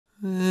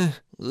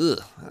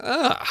Ugh.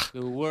 Ugh.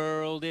 The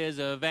world is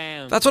a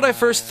vampire. That's what I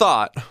first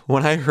thought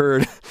when I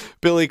heard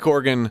Billy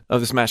Corgan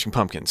of the Smashing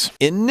Pumpkins.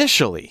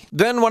 Initially.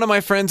 Then one of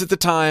my friends at the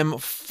time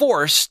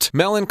forced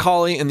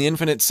Melancholy and the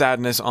Infinite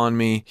Sadness on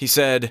me. He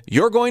said,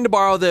 "You're going to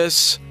borrow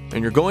this,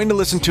 and you're going to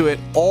listen to it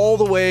all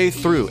the way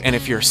through. And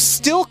if you're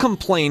still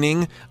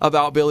complaining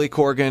about Billy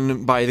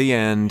Corgan by the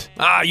end,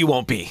 you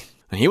won't be."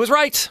 And he was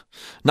right.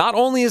 Not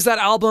only is that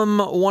album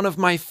one of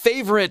my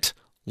favorite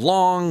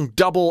long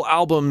double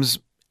albums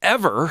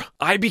ever,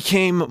 I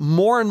became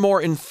more and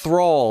more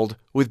enthralled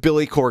with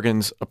Billy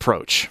Corgan's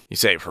approach. You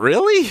say,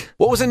 really?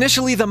 What was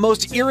initially the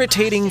most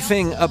irritating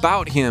thing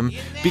about him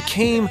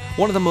became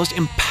one of the most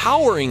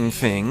empowering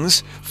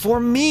things for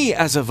me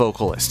as a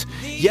vocalist.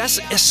 Yes,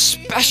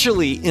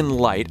 especially in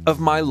light of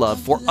my love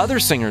for other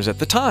singers at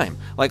the time,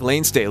 like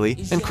Lane Staley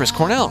and Chris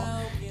Cornell.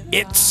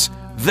 It's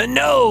the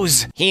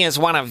N.O.S E. He is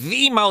one of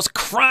the most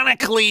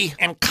chronically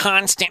and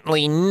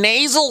constantly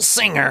nasal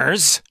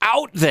singers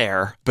out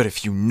there. But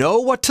if you know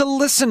what to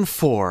listen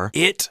for,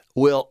 it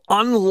will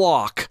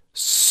unlock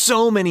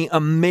so many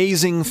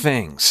amazing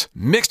things.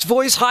 Mixed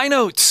voice high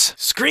notes,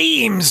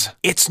 screams.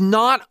 It's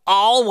not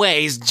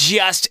always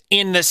just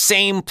in the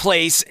same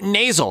place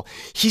nasal.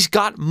 He's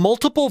got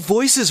multiple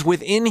voices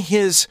within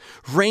his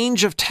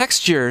range of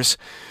textures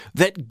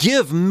that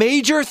give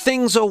major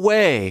things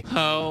away.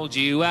 Hold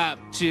you up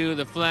to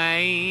the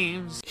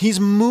flames. He's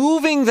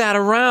moving that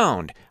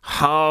around.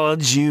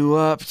 Hold you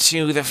up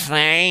to the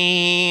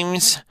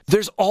flames.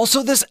 There's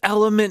also this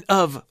element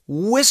of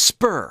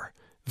whisper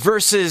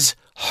versus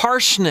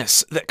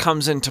harshness that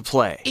comes into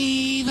play.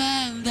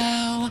 Even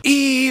though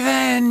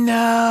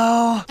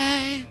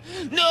I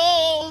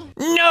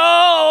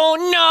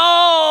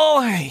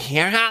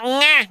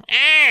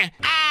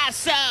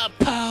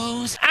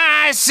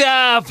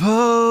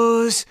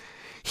suppose.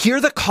 Hear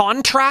the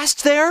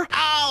contrast there?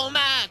 all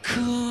my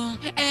cool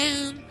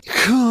and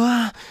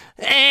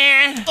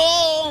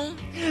Oh,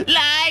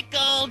 like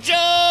old Joe.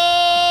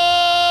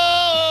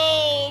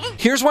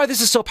 Here's why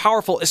this is so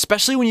powerful,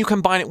 especially when you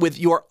combine it with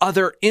your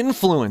other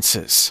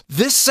influences.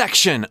 This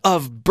section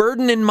of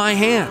Burden in My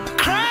Hand.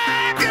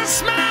 Crack a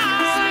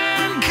smile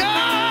and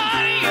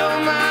cut your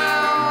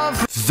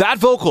mouth. That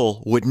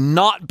vocal would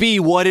not be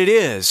what it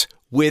is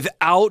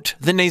without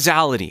the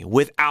nasality,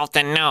 without the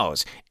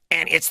N.O.S.E.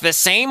 And it's the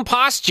same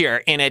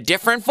posture in a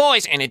different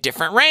voice, in a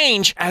different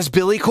range as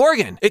Billy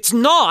Corgan. It's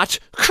not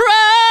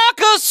crack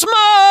a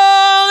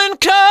smile and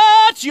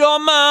cut your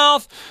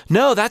mouth.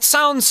 No, that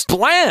sounds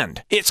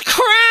bland. It's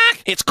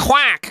crack. It's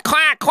quack,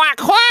 quack, quack,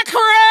 quack,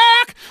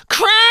 crack.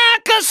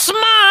 Crack a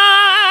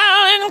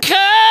smile and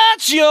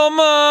cut your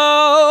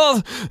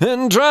mouth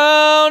and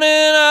drown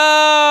in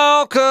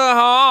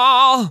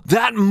alcohol.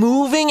 That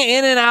moving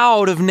in and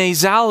out of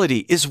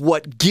nasality is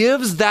what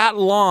gives that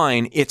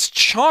line its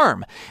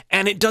charm.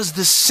 And it does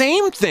the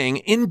same thing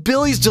in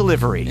Billy's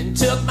delivery. And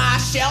took my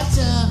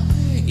shelter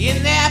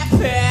in their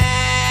pain.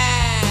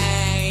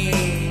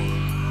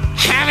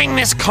 Having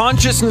this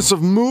consciousness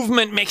of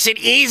movement makes it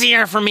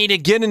easier for me to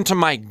get into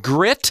my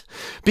grit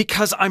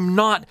because I'm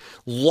not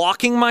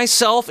locking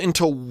myself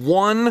into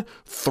one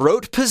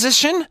throat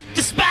position.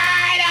 Despite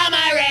all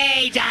my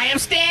rage, I am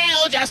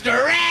still just a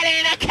rat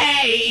in a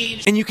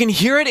cage. And you can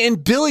hear it in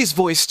Billy's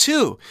voice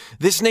too.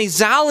 This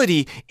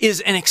nasality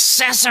is an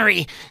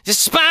accessory.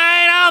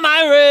 Despite all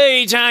my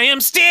rage, I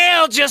am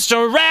still just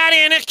a rat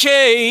in a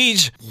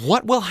cage.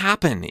 What will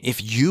happen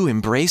if you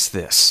embrace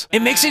this?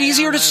 It makes it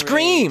easier to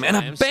scream and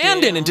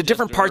abandon into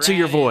different parts of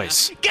your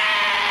voice.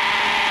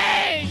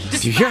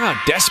 Do you hear how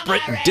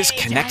desperate and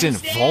disconnected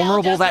and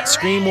vulnerable that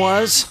scream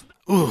was?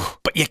 Ooh,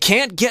 but you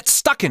can't get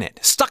stuck in it.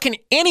 Stuck in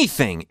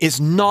anything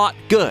is not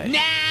good.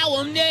 Now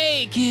I'm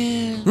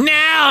naked.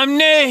 Now I'm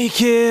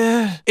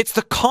naked. It's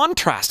the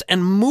contrast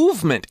and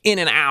movement in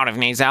and out of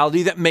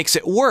nasality that makes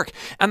it work.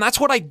 And that's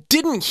what I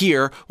didn't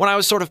hear when I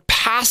was sort of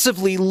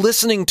passively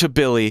listening to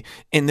Billy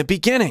in the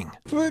beginning.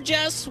 For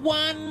just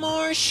one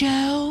more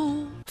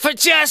show. For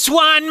just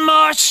one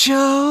more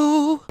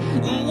show.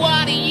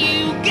 What do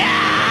you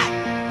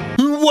got?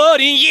 What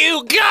do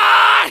you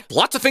got?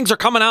 Lots of things are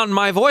coming out in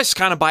my voice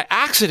kind of by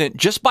accident,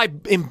 just by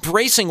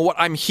embracing what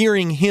I'm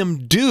hearing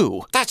him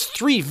do. That's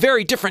three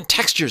very different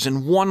textures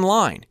in one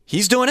line.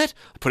 He's doing it,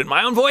 I put it in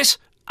my own voice,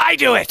 I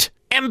do it.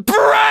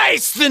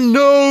 Embrace the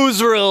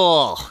N.O.S.E.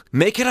 rule.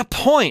 Make it a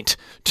point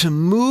to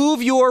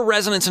move your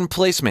resonance and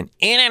placement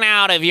in and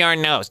out of your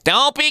nose.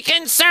 Don't be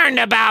concerned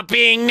about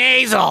being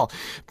nasal.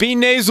 Be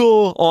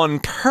nasal on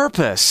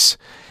purpose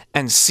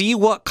and see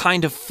what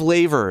kind of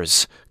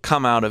flavors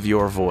come out of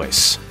your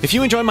voice. If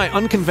you enjoy my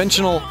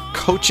unconventional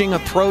coaching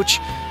approach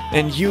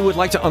and you would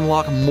like to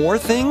unlock more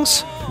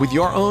things with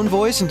your own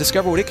voice and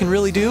discover what it can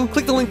really do,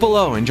 click the link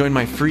below and join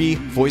my free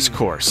voice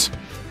course.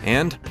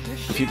 And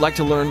if you'd like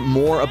to learn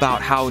more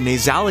about how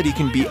nasality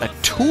can be a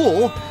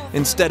tool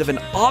instead of an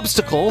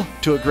obstacle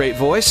to a great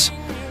voice,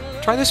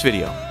 try this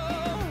video.